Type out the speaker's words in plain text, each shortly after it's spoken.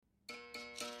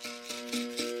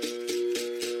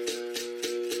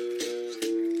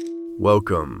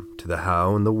Welcome to the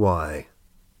How and the Why.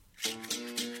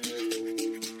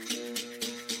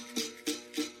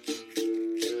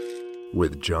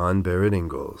 With John Barrett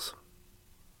Ingalls.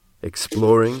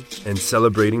 Exploring and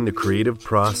celebrating the creative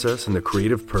process and the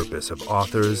creative purpose of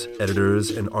authors,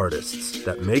 editors, and artists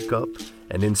that make up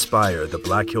and inspire the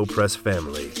Black Hill Press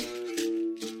family.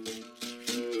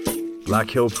 Black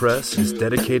Hill Press is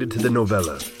dedicated to the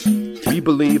novella. We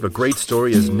believe a great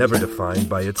story is never defined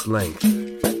by its length.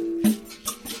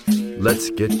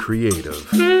 Let's get creative.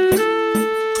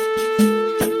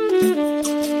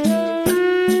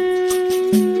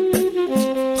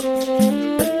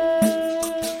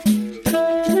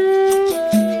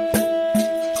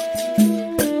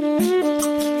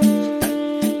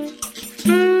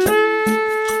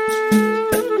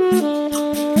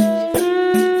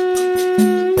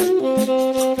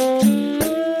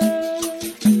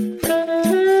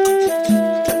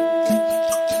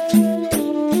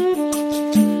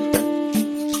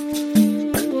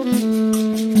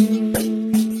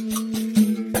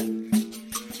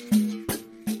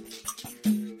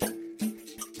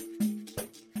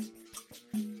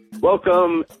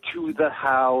 Welcome to the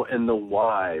How and the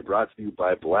Why, brought to you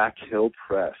by Black Hill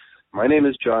Press. My name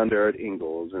is John Barrett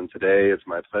Ingalls, and today it's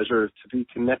my pleasure to be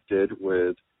connected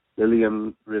with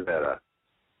Lilian Rivera.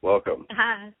 Welcome.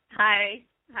 Hi.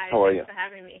 How are you? Thanks for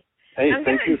having me. Hey, I'm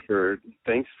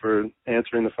thanks for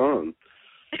answering the phone.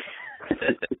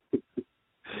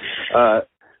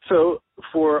 So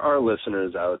for our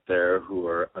listeners out there who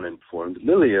are uninformed,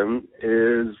 Lilian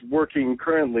is working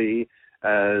currently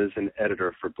as an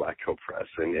editor for Black Hill Press,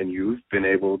 and you've been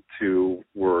able to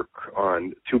work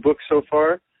on 2 books so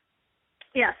far?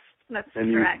 Yes, that's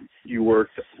and correct. You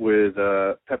worked with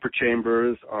Pepper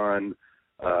Chambers on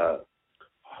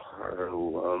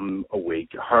Harlem's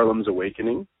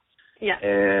Awakening. Yes.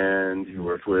 And you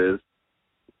worked with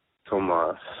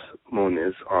Tomas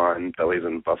Moniz on Bellies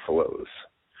and Buffaloes.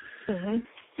 Mm-hmm.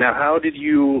 Now,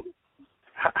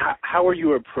 how are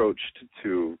you approached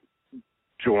to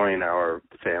join our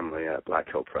family at Black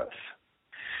Hill Press?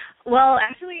 Well,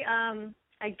 actually,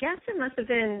 I guess it must have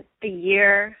been a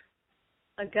year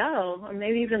ago, or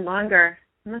maybe even longer.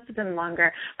 It must have been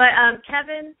longer. But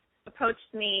Kevin approached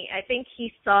me. I think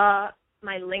he saw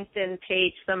my LinkedIn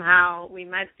page somehow. We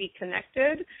might be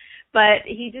connected. But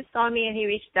he just saw me and he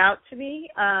reached out to me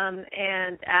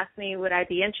and asked me would I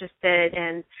be interested.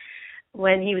 And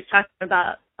when he was talking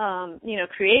about,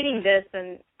 creating this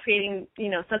and creating,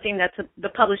 something that's the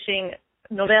publishing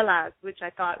novellas, which I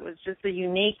thought was just a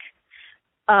unique,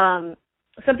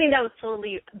 something that was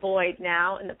totally void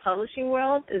now in the publishing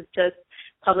world is just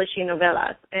publishing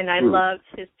novellas. And I loved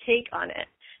his take on it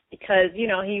because,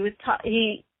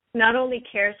 he not only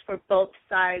cares for both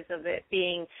sides of it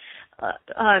being,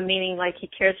 meaning like he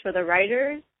cares for the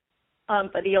writers,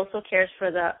 but he also cares for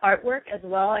the artwork as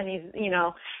well. And he's,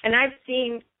 and I've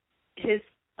seen his,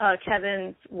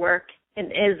 Kevin's work in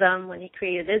ISM when he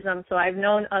created ISM. So I've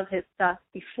known of his stuff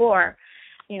before,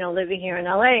 living here in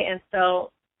LA. And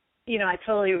so, I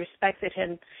totally respected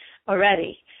him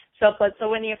already. So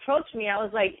when he approached me, I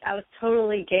was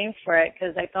totally game for it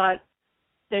because I thought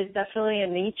there's definitely a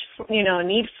need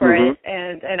for it.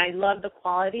 And I love the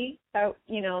quality, the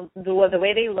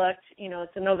way they looked,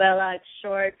 it's a novella, it's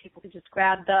short, people could just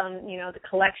grab them, the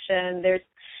collection,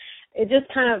 it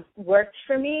just kind of worked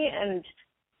for me.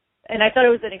 And I thought it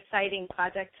was an exciting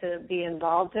project to be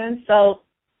involved in. So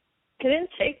it didn't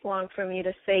take long for me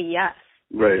to say yes.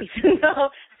 Right. Even though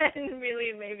I didn't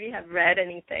really maybe have read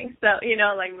anything. So,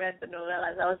 read the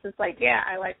novellas. I was just like, yeah,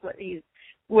 I like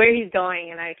where he's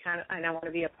going, and I want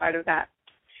to be a part of that.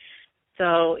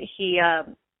 So he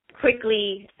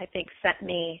quickly, I think, sent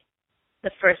me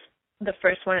the first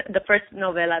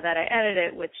novella that I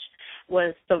edited, which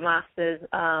was Tomas's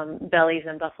Bellies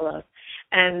and Buffaloes.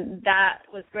 And that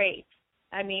was great.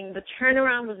 I mean, the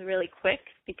turnaround was really quick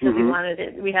because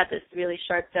we had this really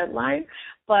sharp deadline.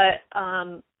 But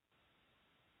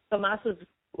Tomas was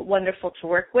wonderful to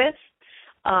work with.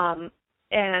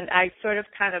 And I sort of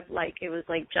it was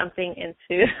like jumping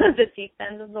into the deep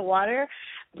end of the water.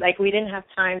 Like we didn't have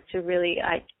time to really,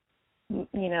 I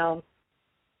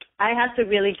had to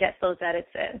really get those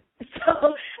edits in.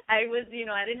 So I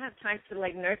didn't have time to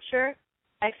nurture,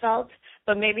 I felt,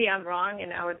 but maybe I'm wrong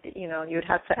and I would, you'd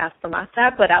have to ask Tomas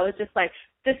that, but I was just like,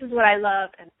 this is what I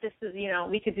love and this is,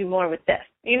 we could do more with this,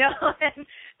 and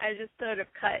I just sort of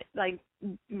cut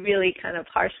really kind of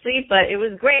harshly, but it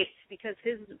was great because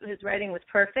his writing was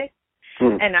perfect.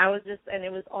 And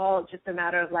it was all just a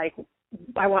matter of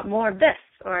I want more of this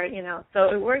or, so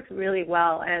it worked really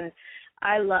well. And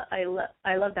I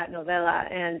love that novella,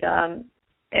 and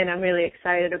and I'm really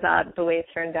excited about the way it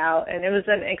turned out. And it was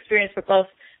an experience for both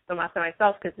Tomas and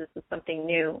myself, because this is something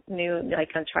new, like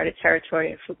uncharted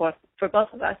territory for both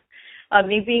of us.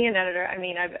 Me being an editor, I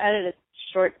mean, I've edited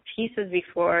short pieces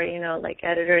before, like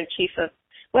editor-in-chief of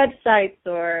websites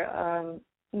or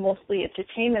mostly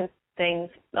entertainment things,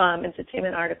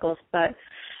 entertainment articles, but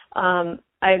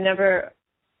I've never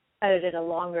edited a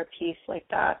longer piece like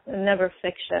that, and never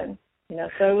fiction.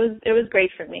 So it was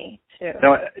great for me too.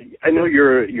 Now, I know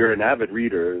you're an avid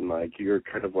reader, and like you're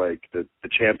kind of like the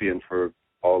champion for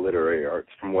all literary arts,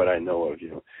 from what I know of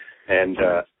you. And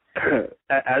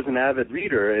as an avid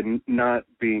reader, and not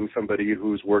being somebody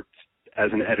who's worked as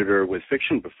an editor with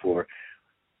fiction before,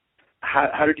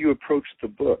 how did you approach the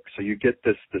book? So you get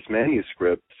this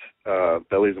manuscript,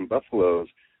 Bellies and Buffaloes.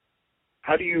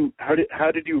 How did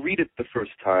you read it the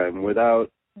first time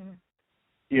without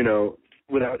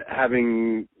without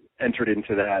having entered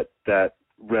into that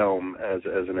realm as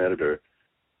an editor?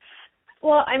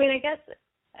 Well, I mean, I guess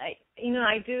I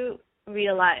do read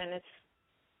a lot, and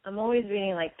I'm always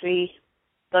reading like 3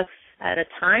 books at a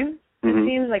time. It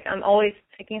seems like I'm always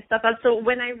picking stuff up. So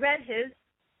when I read his,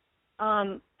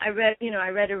 I read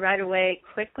it right away,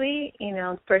 quickly,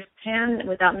 firsthand,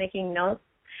 without making notes,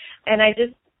 and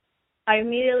I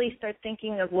immediately start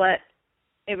thinking of what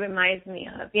it reminds me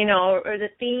of, or the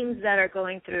themes that are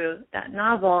going through that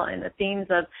novel, and the themes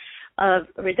of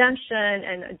redemption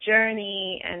and a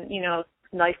journey, and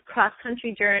like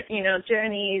cross-country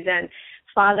journeys, and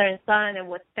father and son, and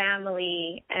with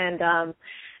family, and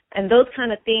those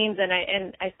kind of themes. And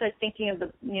I started thinking of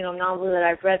the novel that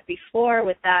I've read before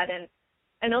with that,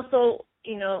 and also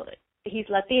he's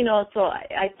Latino, so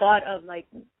I thought of like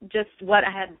just what I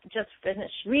had just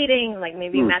finished reading, like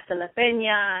maybe Matt de la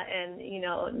Peña, and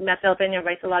Matt de la Peña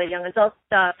writes a lot of young adult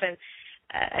stuff, and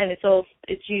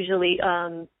it's usually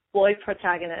boy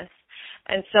protagonists,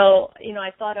 and so I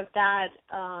thought of that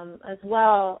as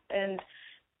well, and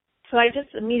so I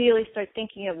just immediately started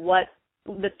thinking of what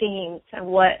the themes and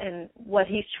what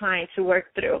he's trying to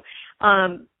work through.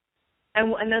 And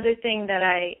another thing that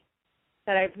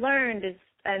I've learned is,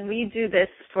 and we do this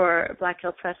for Black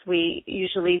Hill Press, we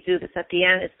usually do this at the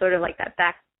end. It's sort of like that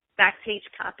backstage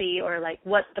copy, or like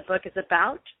what the book is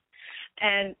about.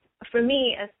 And for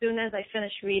me, as soon as I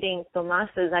finish reading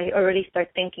Tomas's, I already start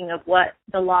thinking of what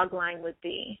the log line would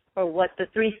be, or what the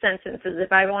 3 sentences,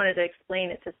 if I wanted to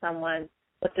explain it to someone,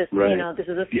 what this, right. This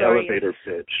is a the story. The elevator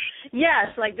pitch.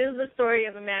 Yes, like this is a story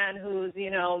of a man who's,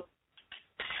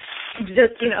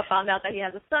 just, found out that he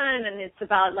has a son, and it's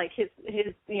about like his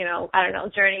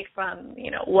journey from,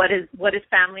 what is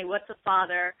family, what's a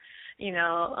father,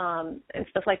 and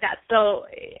stuff like that. So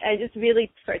I just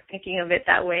really start thinking of it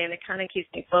that way, and it kind of keeps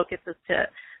me focused as to,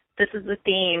 this is the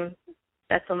theme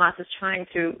that Tomas is trying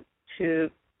to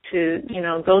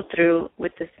go through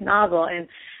with this novel, and,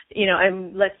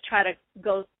 and let's try to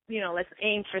go, let's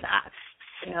aim for that.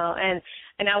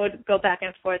 And I would go back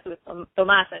and forth with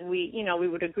Tomas, and we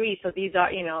would agree. So these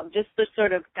are, just to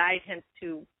sort of guide him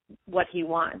to what he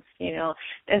wants,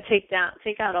 and take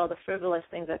out all the frivolous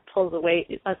things that pulls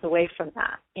us away from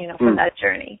that, from that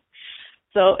journey.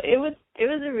 So it was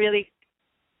really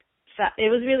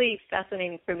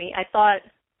fascinating for me. I thought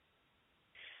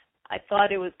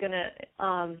it was gonna,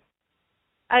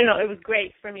 I don't know, it was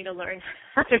great for me to learn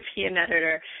how to be an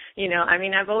editor. I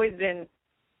mean, I've always been.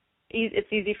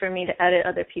 It's easy for me to edit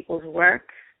other people's work,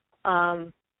 so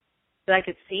I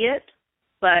could see it.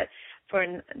 But for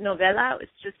novella,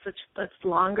 it's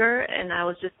longer, and I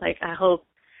was just like, I hope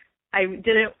I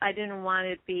didn't want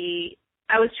to be.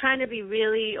 I was trying to be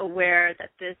really aware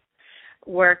that this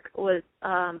work was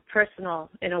personal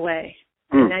in a way,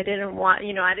 and I didn't want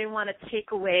to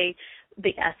take away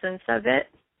the essence of it.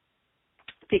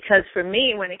 Because for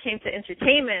me, when it came to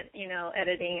entertainment,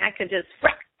 editing, I could just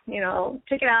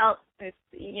pick it out,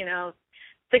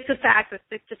 stick to facts or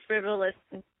stick to frivolous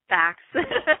facts.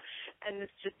 And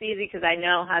it's just easy because I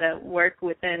know how to work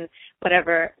within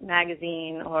whatever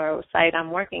magazine or site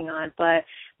I'm working on. But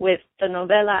with the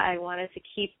novella, I wanted to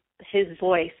keep his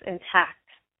voice intact.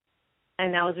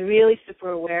 And I was really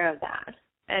super aware of that.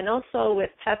 And also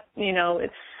with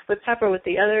Pepper, with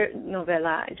the other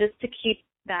novella, just to keep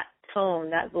that tone,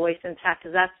 that voice intact,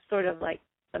 because that's sort of like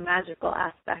the magical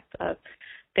aspect of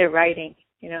their writing,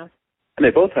 And they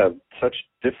both have such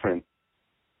different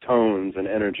tones and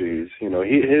energies.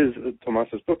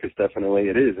 Tomas's book is definitely,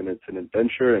 it is, and it's an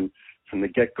adventure, and from the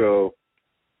get-go,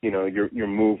 you're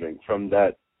moving from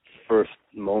that first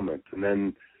moment. And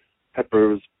then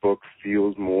Pepper's book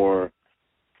feels more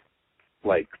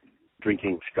like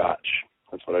drinking scotch.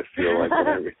 That's what I feel like when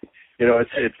I read.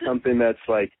 It's something that's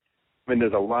like, mean,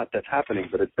 there's a lot that's happening,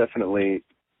 but it definitely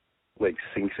like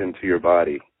sinks into your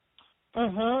body.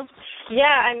 Mhm.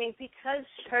 Yeah, I mean, because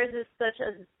hers is such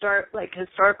a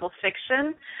historical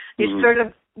fiction, you're sort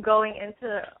of going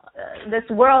into this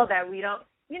world that we don't,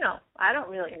 I don't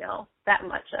really know that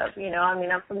much of. I mean,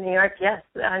 I'm from New York, yes,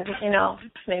 and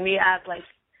maybe I've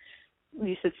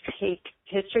used to take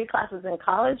history classes in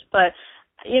college, but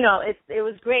it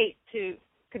was great to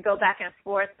go back and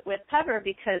forth with Pepper,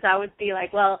 because I would be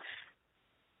like, well,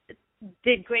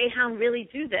 did Greyhound really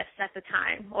do this at the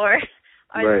time, or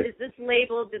right. did this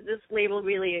label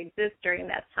really exist during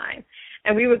that time?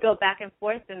 And we would go back and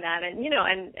forth in that, and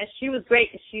and she was great.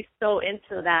 She's so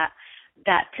into that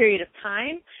period of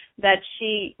time that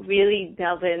she really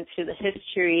delved into the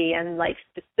history and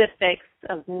specifics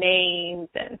of names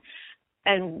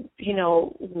and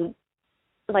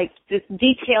just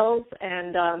details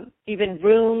and even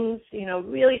rooms,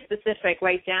 really specific,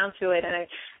 right down to it. And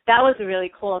that was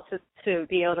really cool to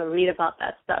be able to read about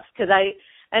that stuff, because I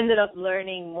ended up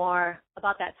learning more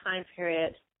about that time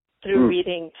period through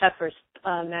reading Pepper's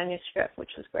manuscript,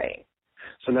 which was great.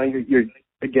 So now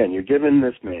you're given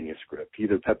this manuscript,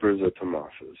 either Pepper's or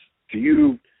Tomas's. Do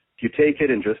you take it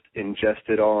and just ingest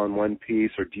it all in one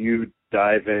piece, or do you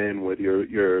dive in with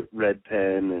your red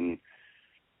pen and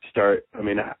start? I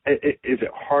mean, is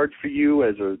it hard for you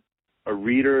as a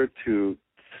reader to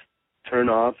turn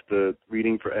off the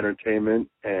reading for entertainment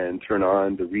and turn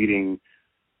on the reading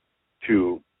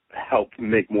to help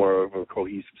make more of a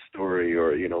cohesive story,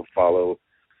 or follow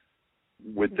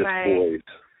with this voice?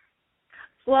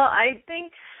 Well, I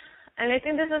think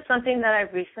this is something that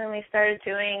I've recently started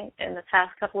doing in the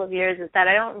past couple of years, is that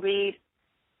I don't read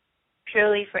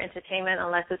purely for entertainment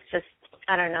unless it's just,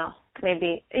 I don't know,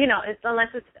 maybe, unless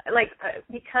it's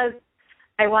because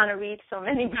I want to read so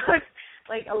many books,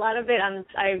 a lot of it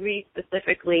I read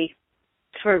specifically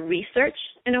for research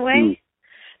in a way.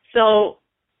 So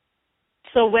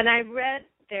when I read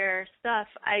their stuff,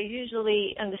 I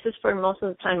usually, and this is for most of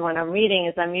the time when I'm reading,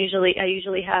 is I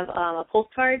usually have a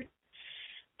postcard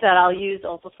that I'll use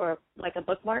also for a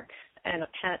bookmark and a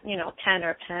pen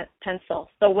or pencil.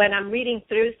 So when I'm reading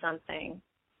through something,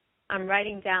 I'm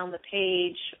writing down the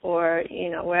page or,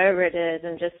 wherever it is,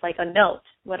 and just a note,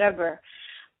 whatever.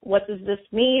 What does this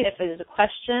mean? If it is a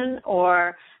question,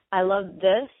 or I love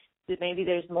this, maybe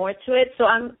there's more to it. So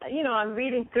I'm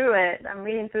reading through it. I'm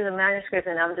reading through the manuscript,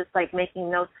 and I'm just making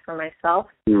notes for myself.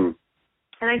 And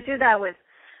I do that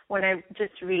when I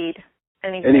just read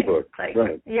anything. Any book,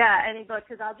 right? Yeah, any book,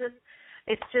 because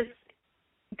it's just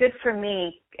good for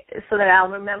me so that I'll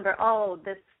remember,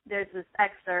 there's this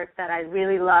excerpt that I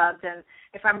really loved, and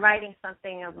if I'm writing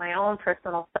something of my own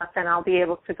personal stuff, then I'll be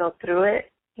able to go through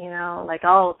it,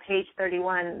 page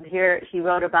 31, here he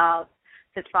wrote about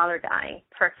his father dying.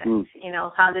 Perfect.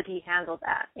 How did he handle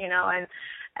that?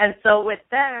 And so with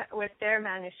their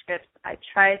manuscripts, I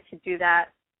try to do that,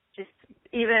 just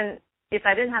even if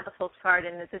I didn't have the postcard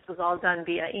and this was all done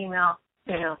via email,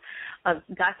 of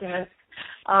documents.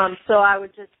 So I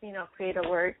would just, create a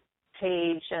Word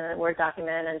page and a Word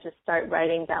document and just start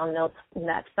writing down notes in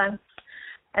that sense.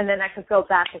 And then I could go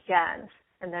back again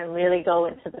and then really go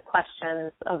into the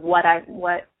questions of what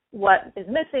is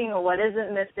missing or what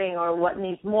isn't missing, or what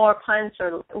needs more punch,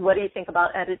 or what do you think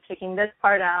about taking this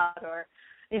part out, or,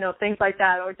 things like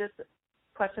that, or just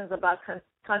questions about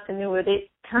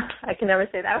continuity. I can never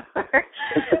say that word.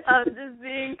 Just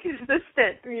being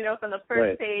consistent, from the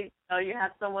first page, you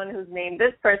have someone who's named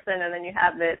this person, and then you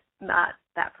have it not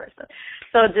that person.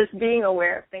 So just being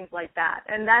aware of things like that.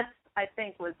 And that's, I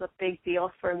think, was a big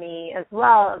deal for me as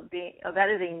well, of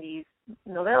editing these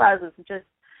novellas, is just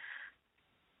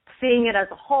seeing it as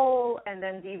a whole, and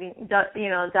then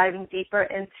diving deeper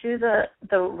into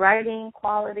the writing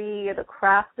quality, the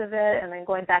craft of it, and then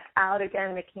going back out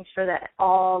again, making sure that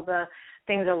all the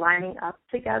things are lining up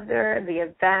together, the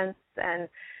events, and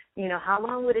how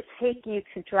long would it take you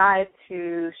to drive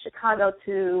to Chicago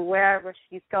to wherever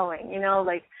she's going?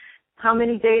 How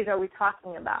many days are we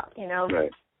talking about?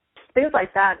 Things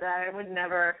like that I would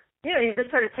never, you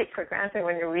just sort of take for granted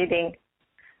when you're reading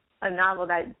a novel,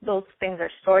 that those things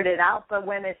are sorted out. But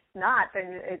when it's not,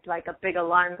 then it's a big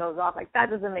alarm goes off, that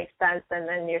doesn't make sense, and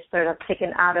then you're sort of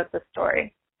taken out of the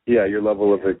story. Yeah, your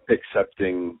level of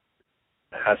accepting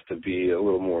has to be a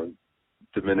little more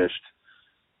diminished.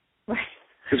 Right.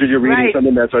 Because when you're reading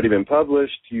something that's already been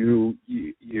published, you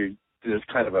there's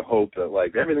kind of a hope that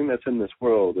everything that's in this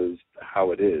world is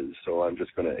how it is, so I'm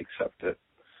just going to accept it.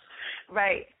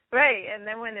 Right. And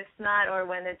then when it's not, or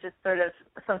when it just sort of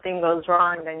something goes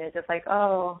wrong, then you're just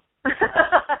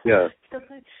Yeah.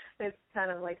 It's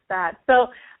kind of like that. So,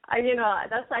 I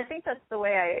think that's the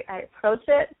way I approach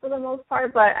it for the most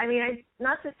part. But I mean,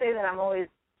 not to say that I'm always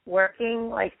working,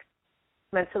 like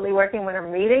mentally working when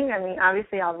I'm reading. I mean,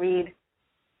 obviously I'll read.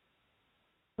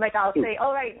 Like I'll say,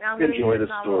 all right, now I'm going to read this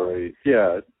novel. Enjoy the story.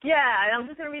 Yeah. Yeah, I'm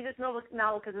just going to read this novel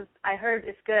because I heard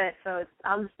it's good, so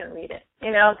I'm just going to read it,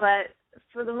 But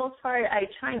for the most part, I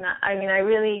try not. I mean, I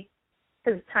really,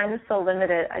 because time is so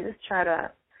limited, I just try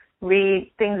to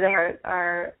read things that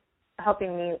are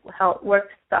helping me help work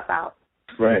stuff out.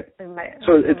 Right.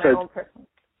 So it's my own person.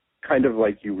 Kind of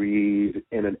like you read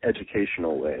in an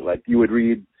educational way. Like you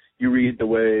read the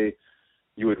way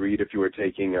you would read if you were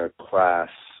taking a class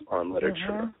on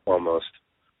literature, almost.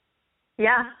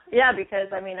 Yeah,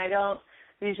 because, I mean, I don't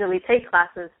usually take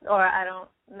classes, or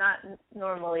not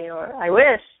normally, or I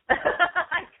wish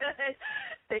I could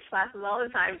take classes all the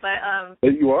time, but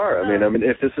you are. I mean,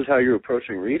 if this is how you're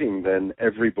approaching reading, then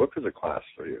every book is a class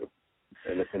for you,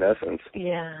 in essence.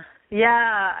 Yeah.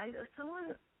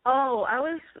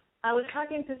 I was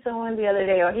talking to someone the other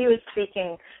day, or he was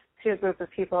speaking to a group of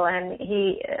people, and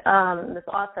he, this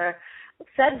author,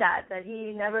 said that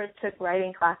he never took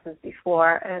writing classes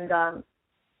before, and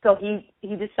so he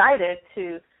decided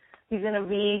he's going to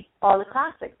read all the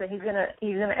classics, and he's going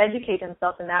to educate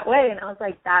himself in that way. And I was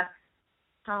like, that's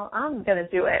how I'm going to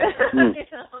do it.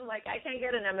 I'm like, I can't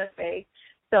get an MFA,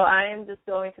 so I am just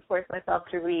going to force myself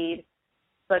to read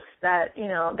books that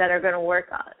that are going to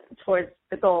work towards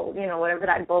the goal, whatever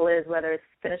that goal is, whether it's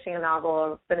finishing a novel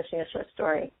or finishing a short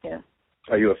story.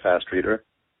 Are you a fast reader?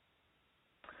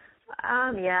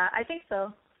 Yeah, I think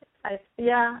so. I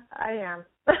am.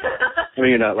 I mean,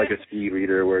 you're not like a speed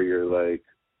reader where you're like,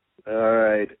 all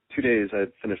right, 2 days,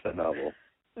 I'd finish that novel.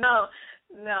 No.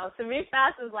 To me,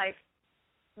 fast is like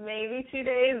maybe 2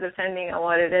 days, depending on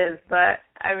what it is. But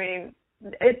I mean,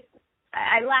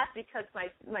 I laughed because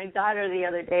my daughter the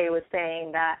other day was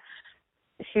saying that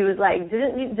she was like,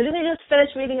 didn't you just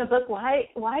finish reading a book? Why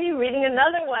are you reading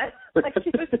another one? Like,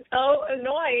 she was so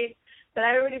annoyed that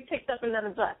I already picked up another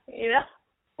book,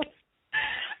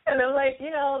 And I'm like,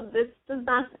 this does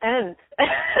not end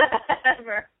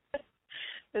ever.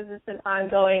 This is an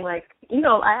ongoing, like,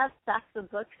 I have stacks of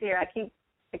books here. I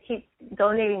keep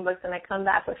donating books, and I come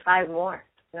back with 5 more,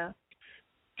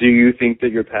 Do you think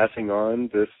that you're passing on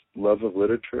this love of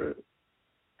literature?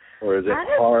 Or is it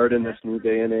hard in this new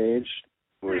day and age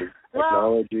with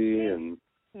technology and...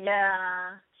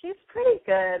 Yeah, she's pretty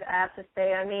good, I have to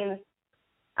say. I mean,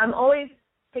 I'm always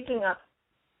picking up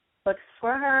books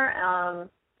for her,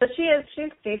 but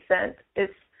she's decent.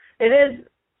 It is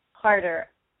harder.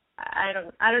 I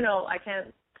don't know. I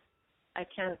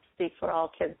can't speak for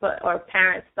all kids or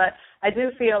parents, but I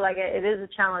do feel like it is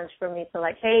a challenge for me to,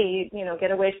 like, hey,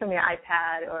 get away from your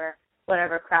iPad or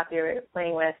whatever crap you're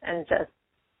playing with, and just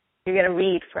you're gonna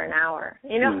read for an hour.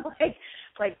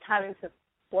 Like having to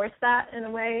force that in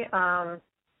a way,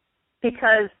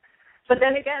 because. But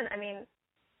then again, I mean,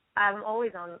 I'm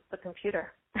always on the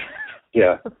computer.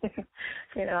 Yeah.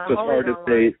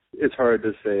 It's hard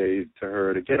to say to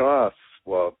her to get off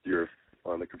while you're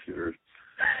on the computer.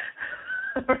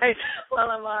 Right.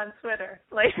 While I'm on Twitter.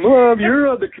 Like, Mom, you're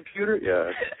on the computer?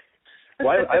 Yeah.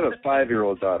 Well, I have a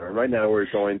 5-year-old daughter, and right now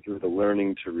we're going through the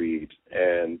learning to read,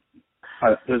 and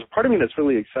there's a part of me that's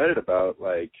really excited about,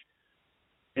 like,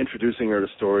 introducing her to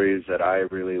stories that I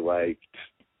really liked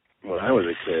when I was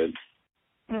a kid.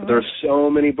 Mm-hmm. There are so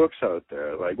many books out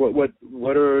there. Like,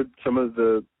 what are some of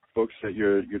the books that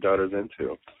your daughter's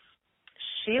into?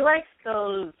 She likes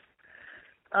those.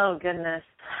 Oh goodness,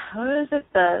 what is it?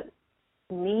 The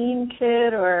Mean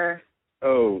Kid or?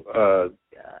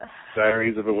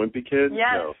 Diaries of a Wimpy Kid.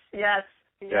 Yes, no. yes.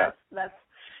 Yeah.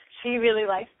 She really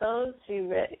likes those.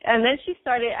 And then she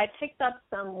started. I picked up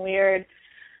some weird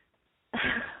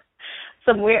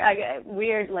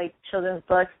like children's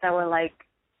books that were like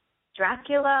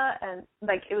Dracula, and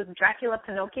like it was Dracula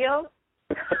Pinocchio.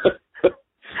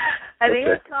 I think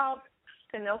it's called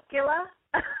Pinocchila.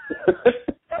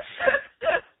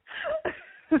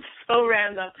 It's so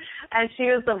random. And she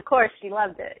was, of course, she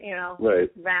loved it, Right.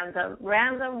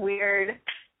 Random, weird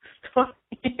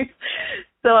stories.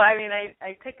 So, I mean,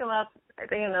 I pick them up. I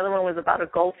think another one was about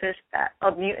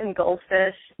a mutant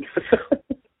goldfish.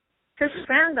 Just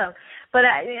random. But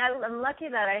I'm lucky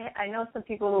that I know some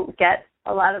people who get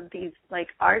a lot of these, like,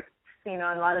 arts, a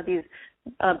lot of these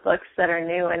books that are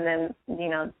new, and then,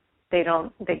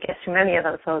 they get too many of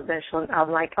them, so then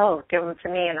I'm like, oh, give them to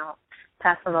me, and I'll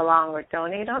pass them along or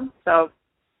donate them. So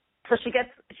she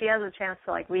has a chance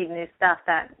to, like, read new stuff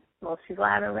that most people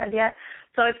haven't read yet.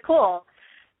 So it's cool.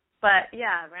 But,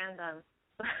 yeah, random.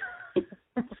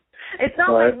 It's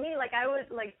not like me. Like, I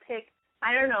would, like, pick,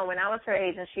 I don't know, when I was her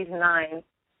age and she's 9,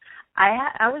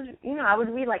 I was, you know, I would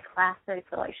read, like, classics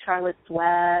or, like, Charlotte's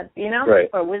Web, you know? Right.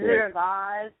 Or Wizard of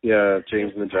Oz. Yeah,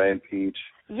 James and the Giant Peach.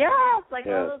 Yes, like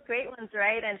all those great ones,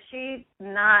 right? And she's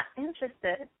not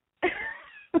interested.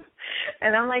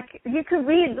 And I'm like, you could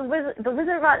read the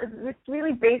Wizard of Oz. It's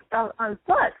really based on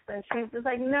books. And she's just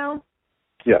like, no.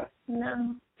 Yeah.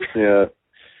 No. Yeah.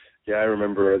 Yeah, I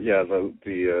remember,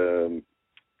 the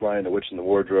Lion, the Witch, and the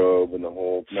Wardrobe and the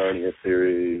whole Narnia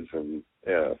series, and,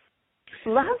 yeah.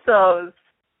 Love those.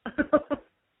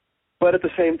 But at the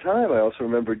same time, I also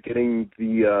remember getting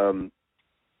the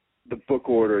book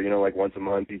order, you know, like once a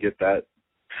month you get the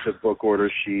book order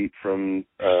sheet from,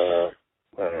 I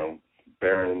don't know,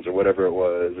 Barron's or whatever it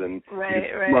was, and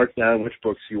you mark down which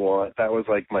books you want. That was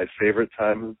like my favorite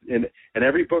time. And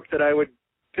every book that I would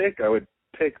pick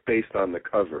based on the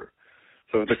cover.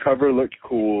 So if the cover looked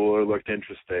cool or looked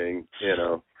interesting, you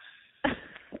know.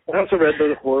 I also read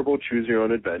the horrible Choose Your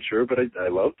Own Adventure, but I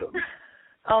loved them.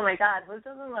 Oh my God, who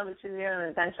doesn't love a Choose Your Own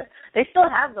Adventure? They still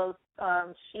have those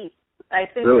sheets. I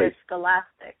think they're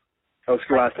Scholastic. Oh,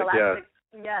 Scholastic, yeah.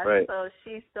 Yes, right. So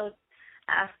she still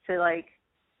asked to, like,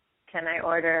 can I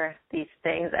order these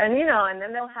things? And, you know, and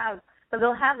then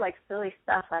they'll have like silly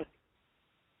stuff like,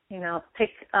 you know, pick,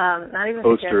 not even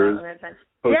posters.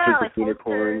 Posters like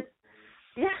unicorns.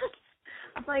 Yes.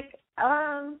 I'm like,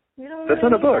 you don't That's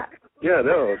really not a book. that. Yeah,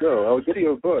 no. I'll get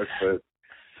you a book,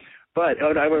 but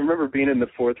I remember being in the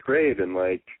 4th grade and,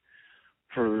 like,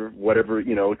 for whatever,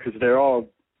 you know, because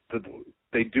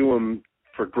they do them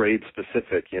for grade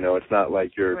specific, you know. It's not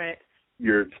like you're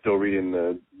still reading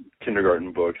the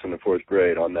kindergarten books in the 4th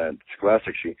grade on that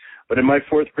Scholastic sheet. But in my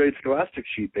 4th grade Scholastic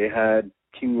sheet, they had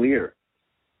King Lear.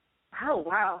 Oh,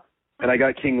 wow. And I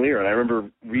got King Lear, and I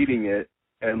remember reading it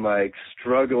and, like,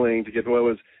 struggling to get what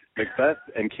was Macbeth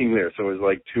and King Lear. So it was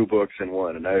like 2 books in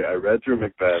one. And I read through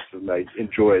Macbeth, and I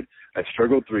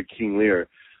struggled through King Lear,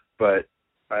 but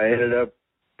I ended up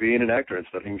being an actor and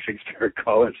studying Shakespeare at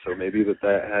college, so maybe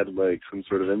that had, like, some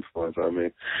sort of influence on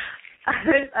me.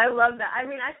 I love that. I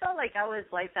mean, I felt like I was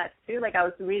like that, too. Like, I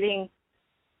was reading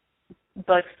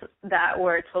books that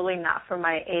were totally not for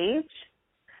my age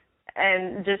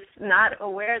and just not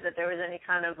aware that there was any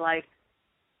kind of, like,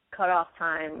 cut-off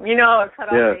time, you know, or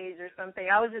cut-off age or something.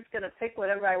 I was just going to pick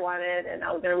whatever I wanted, and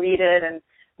I was going to read it, and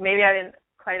maybe I didn't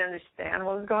quite understand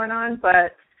what was going on,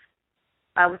 but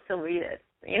I would still read it,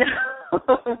 you know?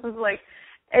 It was like,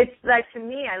 it's like, to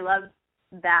me, I loved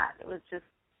that. It was just,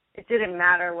 it didn't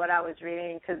matter what I was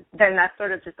reading, because then that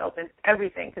sort of just opened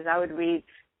everything, because I would read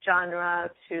genre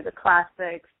to the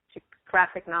classics to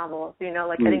graphic novels, you know,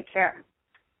 like I didn't care,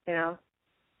 you know?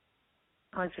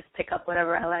 I would just pick up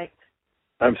whatever I liked.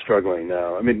 I'm struggling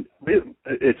now. I mean,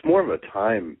 it's more of a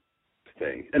time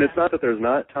thing. And it's not that there's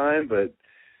not time, but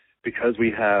because we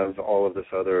have all of this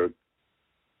other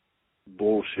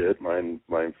bullshit, mind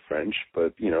French,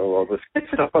 but, you know, all this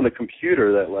stuff on the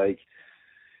computer that, like,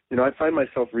 you know, I find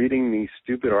myself reading these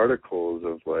stupid articles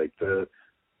of, like, the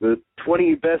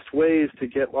 20 best ways to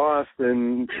get lost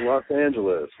in Los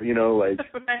Angeles, you know, like.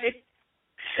 Right.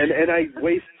 And I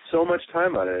waste so much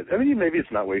time on it. I mean, maybe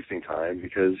it's not wasting time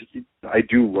because I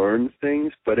do learn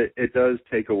things, but it does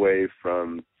take away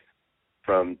from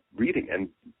reading. And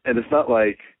it's not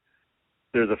like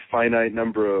there's a finite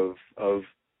number of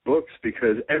books,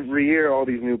 because every year all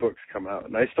these new books come out,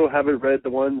 and I still haven't read the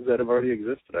ones that have already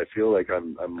existed. I feel like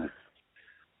there's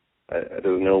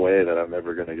no way that I'm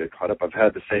ever going to get caught up. I've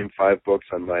had the same 5 books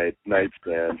on my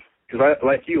nightstand because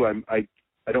like you, I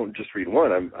don't just read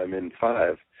one. I'm in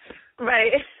 5.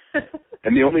 Right.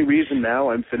 And the only reason now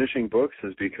I'm finishing books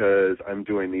is because I'm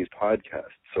doing these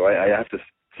podcasts. So I have to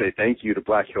say thank you to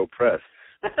Black Hill Press.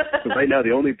 Because right now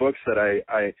the only books that I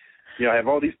have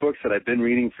all these books that I've been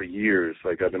reading for years.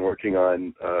 Like I've been working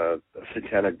on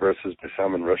Satanic Verses by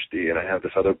Salman Rushdie, and I have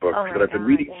this other book that I've been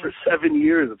reading for 7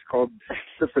 years. It's called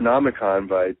Symphonamicon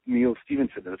by Neil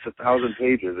Stevenson, and it's 1,000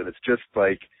 pages, and it's just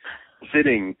like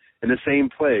sitting in the same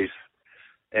place.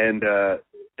 And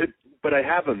but I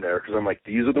have them there because I'm like,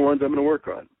 these are the ones I'm going to work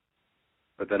on.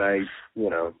 But then I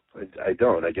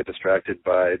don't. I get distracted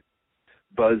by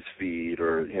BuzzFeed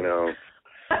or, you know.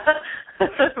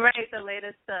 Right, the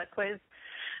latest quiz.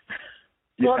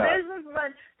 Yeah. Well,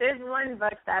 there's one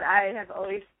book that I have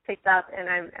always picked up, and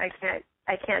I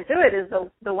can't do it. Is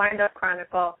the Wind Up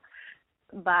Chronicle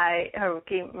by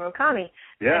Haruki Murakami.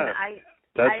 Yeah. And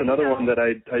that's another one that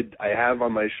I have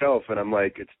on my shelf, and I'm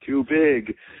like, it's too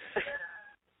big.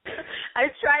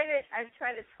 I've tried it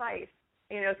twice,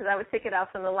 you know, because I would pick it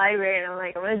out from the library, and I'm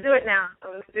like, I'm going to do it now. I'm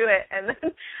going to do it. And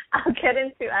then I'll get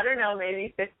into, I don't know,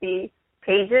 maybe 50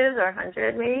 pages or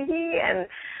 100 maybe, and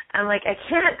I'm like, I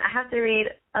can't. I have to read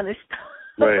other stuff.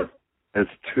 Right. It's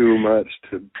too much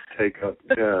to take up.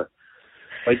 Yeah.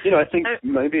 Like, I think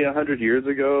maybe 100 years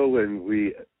ago when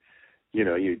we,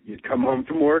 you'd come home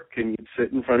from work and you'd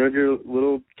sit in front of your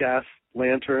little gas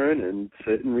lantern and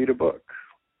sit and read a book.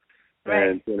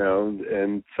 Right. And,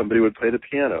 and somebody would play the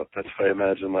piano. That's what I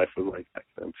imagine life was like back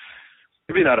then.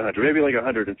 Maybe not 100, maybe like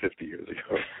 150 years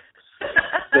ago.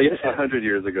 I guess 100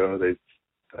 years ago,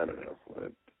 I don't know.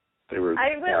 They were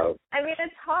out. I mean,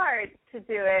 it's hard to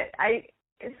do it.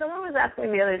 Someone was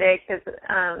asking me the other day because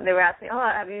they were asking,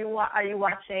 are you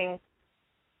watching?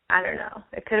 I don't know.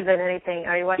 It could have been anything.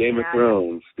 Are you watching Game of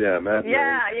Thrones? Yeah, Matt.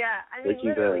 Yeah. I mean,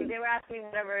 literally, they were asking me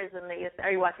whatever is in the.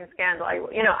 Are you watching Scandal? I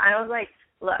was like,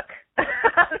 look,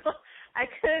 I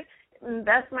could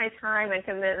invest my time and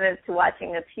commitment to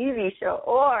watching a TV show,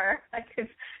 or I could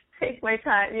take my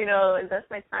time, invest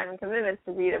my time and commitment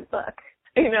to read a book.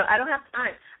 I don't have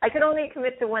time. I could only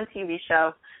commit to one TV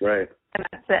show. Right. And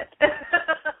that's it.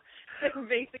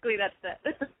 Basically, that's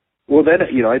it. Well, then,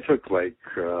 I took 5-6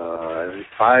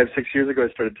 years ago, I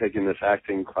started taking this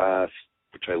acting class,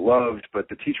 which I loved, but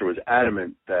the teacher was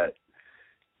adamant that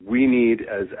we need,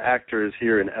 as actors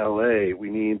here in LA, we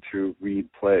need to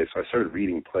read plays. So I started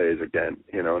reading plays again,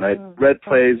 and I read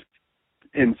plays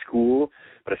in school,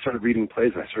 but I started reading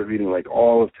plays, and I started reading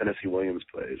all of Tennessee Williams'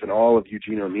 plays and all of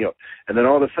Eugene O'Neill. And then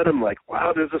all of a sudden I'm like,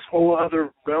 wow, there's this whole other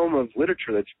realm of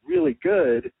literature that's really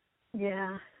good.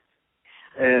 Yeah.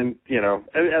 And,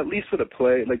 at least with a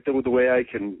play, the way I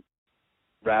can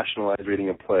rationalize reading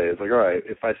a play is all right,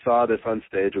 if I saw this on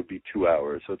stage, it would be 2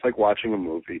 hours. So it's like watching a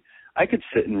movie. I could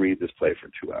sit and read this play for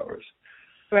 2 hours.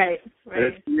 Right.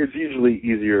 It's usually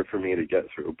easier for me to get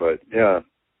through, but yeah.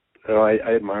 So I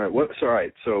admire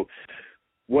it. So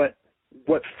what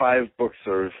 5 books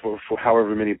or for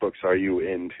however many books are you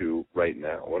into right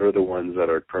now? What are the ones that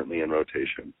are currently in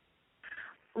rotation?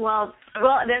 Well,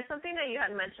 there's something that you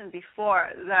had mentioned before,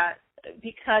 that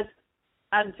because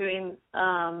I'm doing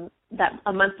a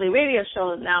monthly radio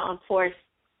show now, I'm forced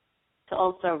to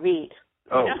also read.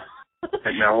 Oh,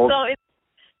 and now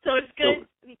so it's good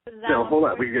because that. No, hold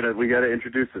on. We gotta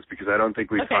introduce this because I don't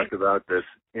think we talked about this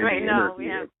in the interview. We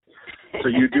have. So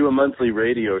you do a monthly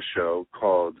radio show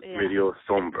called Radio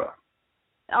Sombra.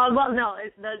 Oh well, no,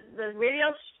 the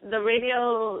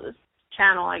radio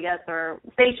channel, I guess, or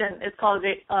station is called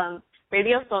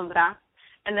Radio Sombra,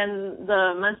 and then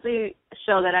the monthly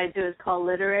show that I do is called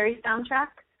Literary Soundtrack.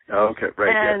 Oh, okay,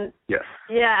 right. And yes.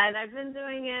 Yeah, and I've been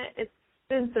doing it. It's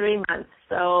been 3 months,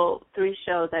 so 3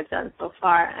 shows I've done so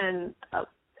far, and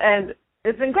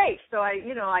it's been great. So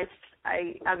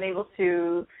I'm able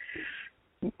to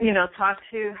talk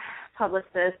to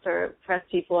publicists or press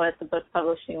people at the book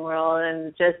publishing world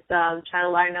and just try to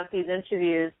line up these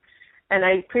interviews. And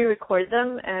I pre-record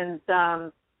them, and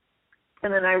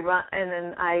then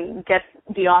I get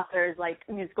the authors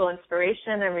musical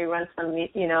inspiration, and we run some,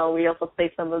 we also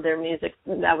play some of their music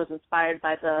that was inspired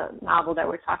by the novel that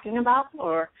we're talking about,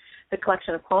 or the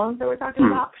collection of poems that we're talking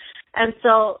about. And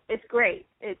so it's great.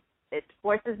 It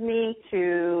forces me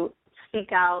to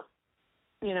seek out,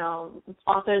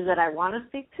 authors that I want to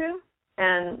speak to,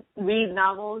 and read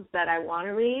novels that I want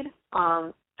to read.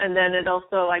 And then it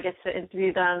also, I get to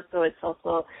interview them, so it's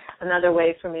also another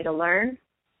way for me to learn.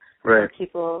 Right.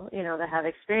 People, that have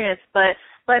experience. But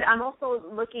I'm also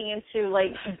looking into,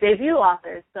 debut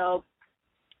authors. So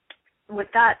with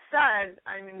that said,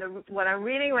 I mean, what I'm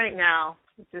reading right now,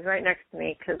 which is right next to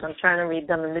me because I'm trying to read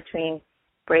them in between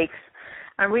breaks,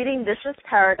 I'm reading This Is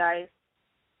Paradise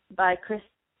by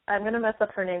I'm going to mess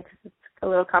up her name because it's a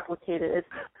little complicated. It's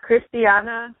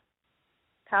Christiana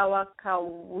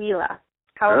Kawakawila.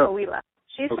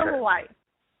 She's from Hawaii.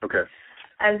 Okay.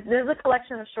 And there's a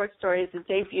collection of short stories that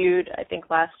debuted, I think,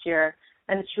 last year,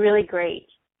 and it's really great,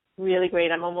 really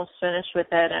great. I'm almost finished with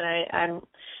it, and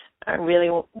I really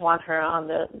want her on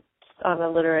the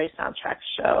literary soundtrack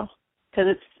show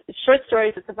because it's short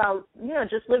stories. It's about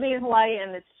just living in Hawaii,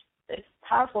 and it's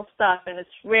powerful stuff, and it's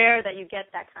rare that you get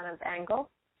that kind of angle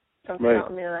from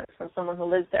from someone who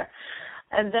lives there.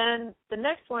 And then the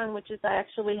next one, which is I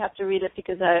actually have to read it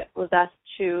because I was asked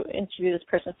to interview this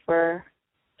person for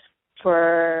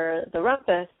the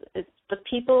Rumpus. It's The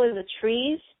People in the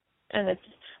Trees, and it's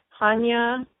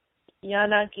Hanya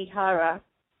Yanagihara.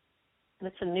 And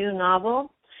it's a new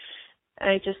novel.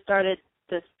 I just started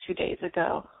this 2 days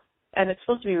ago, and it's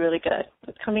supposed to be really good.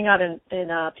 It's coming out in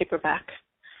paperback.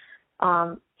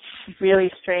 Really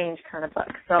strange kind of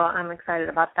book, so I'm excited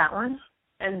about that one.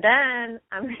 And then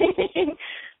I'm reading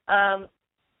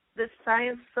this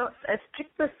science, so I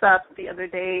picked this up the other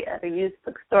day at a used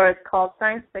bookstore. It's called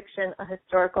Science Fiction, a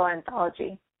Historical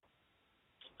Anthology.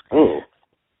 Oh.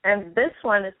 And this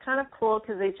one is kind of cool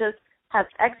because they just have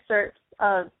excerpts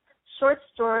of short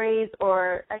stories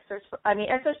or excerpts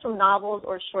from novels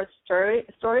or short stories,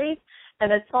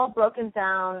 and it's all broken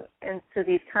down into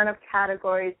these kind of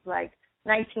categories like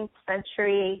 19th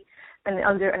century, and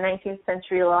under 19th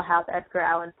century we'll have Edgar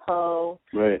Allan Poe,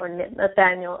 right, or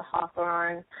Nathaniel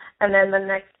Hawthorne, and then the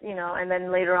next, and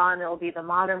then later on it'll be the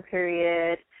modern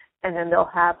period, and then they'll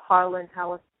have Harlan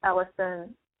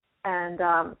Ellison and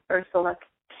Ursula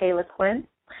K. Le Guin.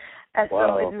 And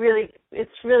wow. So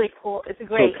it's really cool. It's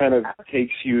great. So it kind of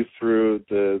takes you through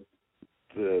the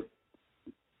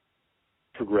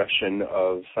progression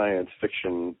of science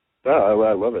fiction. Oh,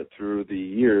 I love it, through the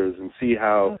years, and see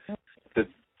how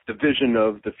the vision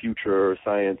of the future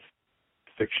science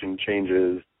fiction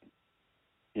changes,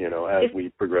 as we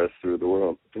progress through the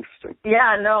world. Interesting.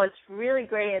 Yeah, no, it's really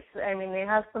great. They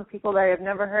have some people that I've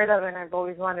never heard of and I've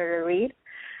always wanted to read.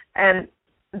 And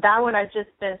that one I've just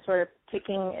been sort of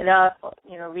picking it up,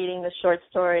 reading the short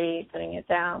story, putting it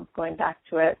down, going back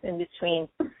to it in between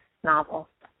novels.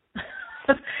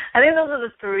 I think those are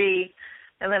the three.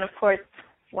 And then, of course,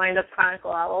 Wind Up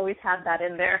Chronicle. I'll always have that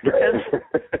in there because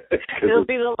it'll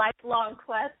be the lifelong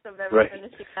quest of never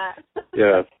finishing that.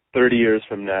 Yeah, 30 years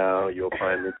from now, you'll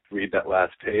finally read that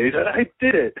last page, and I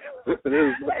did it.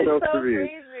 There's nothing else to read.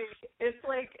 Crazy. It's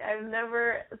like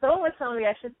someone was telling me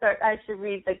I should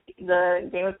read the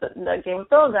Game of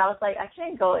Thrones. I was like, I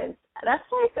can't go in.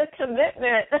 That's like a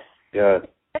commitment. Yeah.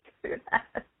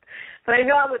 But I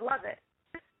know I would love it.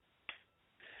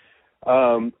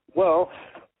 Well,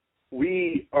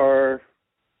 we are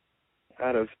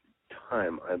out of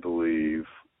time, I believe.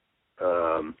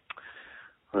 I'm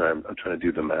trying to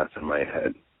do the math in my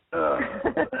head.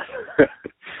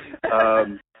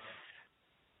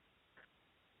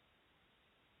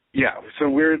 Yeah, so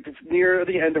we're near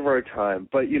the end of our time.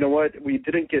 But you know what? We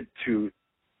didn't get to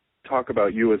talk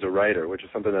about you as a writer, which is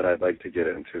something that I'd like to get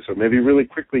into. So maybe really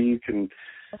quickly you can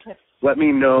let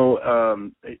me know,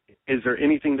 is there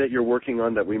anything that you're working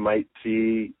on that we might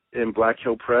see in Black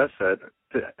Hill Press that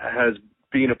has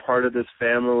being a part of this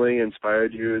family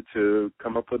inspired you to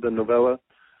come up with a novella?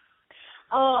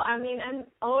 Oh, I'm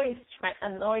always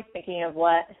thinking of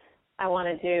what I want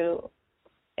to do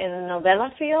in the novella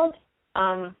field.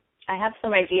 I have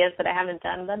some ideas, but I haven't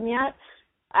done them yet.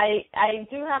 I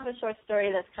do have a short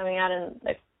story that's coming out in,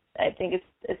 I think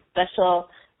it's special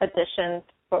edition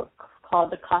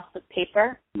called The Cost of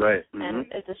Paper. Right. Mm-hmm. And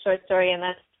it's a short story, and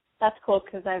that's cool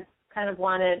because I've kind of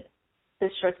wanted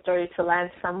this short story to land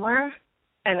somewhere,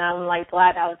 and I'm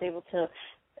glad I was able to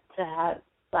have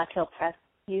Black Hill Press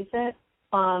use it.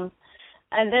 And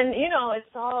then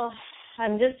it's all,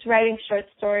 I'm just writing short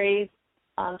stories,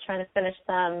 trying to finish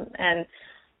them, and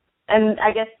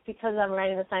I guess because I'm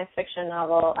writing a science fiction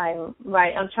novel, I'm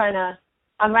writing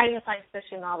a science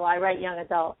fiction novel. I write young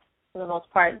adults for the most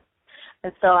part,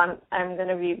 and so I'm going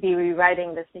to be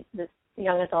rewriting this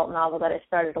young adult novel that I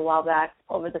started a while back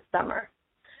over the summer.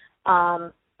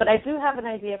 But I do have an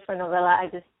idea for a novella. I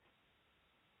just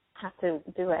have to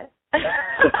do it.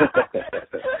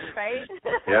 Right?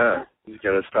 Yeah, you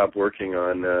got to stop working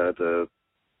on the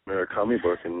Murakami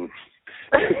book and.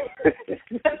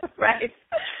 Right.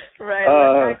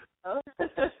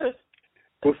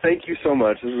 Well, thank you so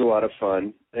much. This is a lot of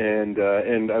fun, and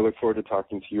I look forward to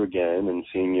talking to you again and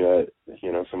seeing you at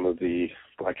some of the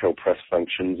Black Hill Press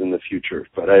functions in the future.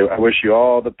 But I wish you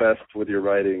all the best with your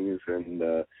writings, and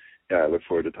I look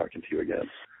forward to talking to you again.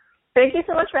 Thank you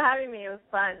so much for having me. It was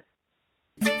fun.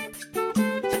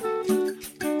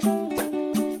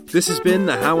 This has been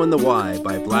The How and the Why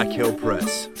by Black Hill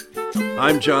Press.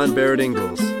 I'm John Barrett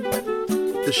Ingalls.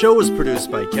 The show was produced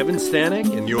by Kevin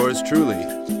Stanek and yours truly.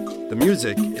 The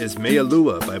music is Mea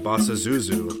Lua by Bossa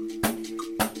Zuzu.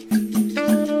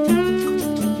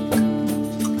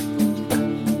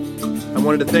 I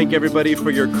wanted to thank everybody for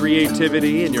your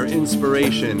creativity and your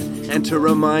inspiration, and to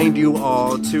remind you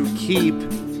all to keep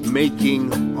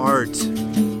making art.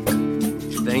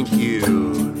 Thank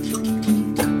you.